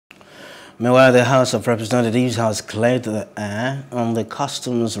Meanwhile, the House of Representatives has cleared the air on the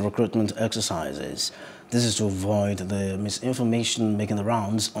customs recruitment exercises. This is to avoid the misinformation making the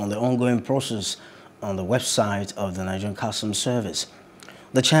rounds on the ongoing process on the website of the Nigerian Customs Service.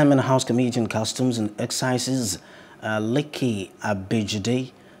 The chairman of the House Committee on Customs and Excises, Lekki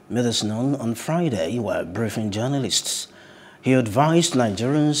Abejide, made this known on Friday while briefing journalists. He advised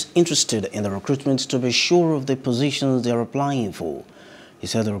Nigerians interested in the recruitment to be sure of the positions they are applying for. He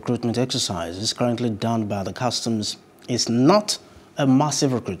said the recruitment exercises currently done by the customs is not a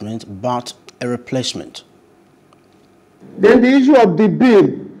massive recruitment, but a replacement. Then the issue of the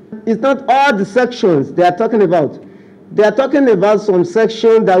bill is not all the sections they are talking about. They are talking about some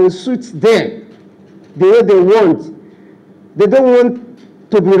section that will suit them the way they want. They don't want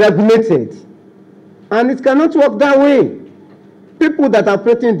to be regulated. And it cannot work that way. People that are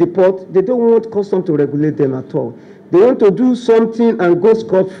operating in the port, they don't want custom to regulate them at all. They want to do something and go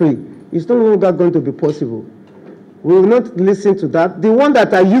scot-free. It's no longer going to be possible. We will not listen to that. The ones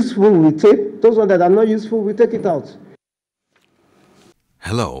that are useful, we take. Those ones that are not useful, we take it out.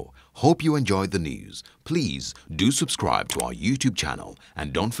 Hello. Hope you enjoyed the news. Please do subscribe to our YouTube channel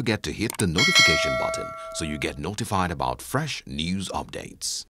and don't forget to hit the notification button so you get notified about fresh news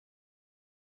updates.